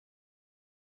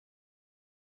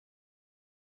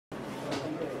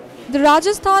The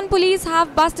Rajasthan police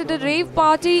have busted a rave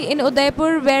party in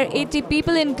Udaipur where 80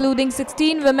 people including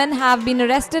 16 women have been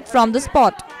arrested from the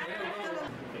spot.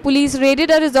 Police raided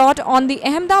a resort on the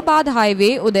Ahmedabad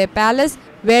highway, Uday Palace,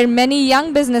 where many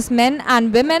young businessmen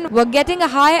and women were getting a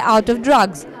high out of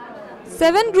drugs.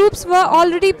 7 groups were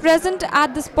already present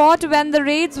at the spot when the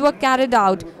raids were carried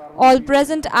out. All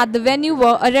present at the venue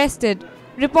were arrested.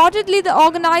 Reportedly, the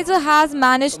organizer has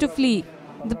managed to flee.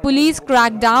 The police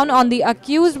cracked down on the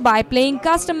accused by playing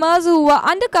customers who were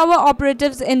undercover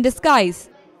operatives in disguise.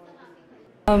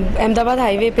 Ahmedabad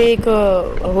highway पे एक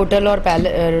hotel और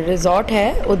resort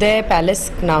है उदय palace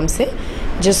नाम से,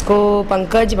 जिसको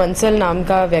पंकज बंसल नाम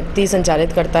का व्यक्ति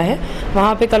संचालित करता है।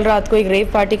 वहाँ पे कल रात को एक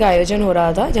रेव पार्टी का आयोजन हो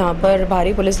रहा था, जहाँ पर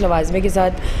भारी पुलिस लवाजमे के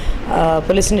साथ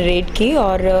पुलिस ने रेड की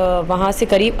और वहाँ से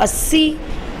करीब 80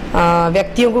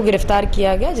 व्यक्तियों को गिरफ्तार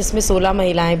किया गया, जिसमें 16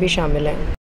 महिलाएं भी शामिल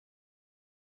हैं।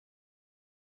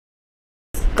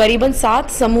 करीबन 7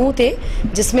 समूह थे,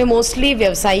 जिसमें मोस्टली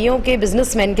व्यवसायियों के,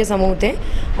 बिजनेसमैन के समूह थे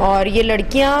और ये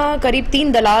लड़कियां करीब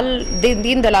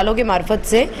 3 दलालों के मार्फत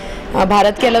से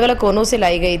भारत के अलग अलग कोनों से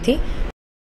लाई गई थी।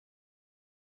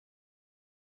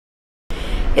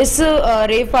 इस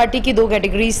रेव पार्टी की 2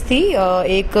 कैटेगरीज थी।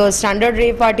 एक स्टैंडर्ड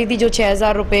रेव पार्टी थी जो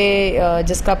 6,000 रुपये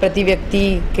जिसका प्रति व्यक्ति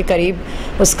के करीब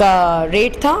उसका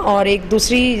रेट था, और एक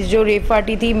दूसरी जो रेव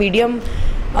पार्टी थी मीडियम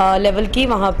लेवल की,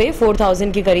 वहाँ पे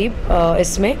 4,000 के करीब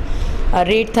इसमें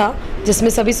रेट था, जिसमें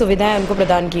सभी सुविधाएं उनको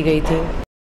प्रदान की गई थी।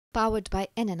 Powered by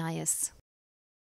NNIS.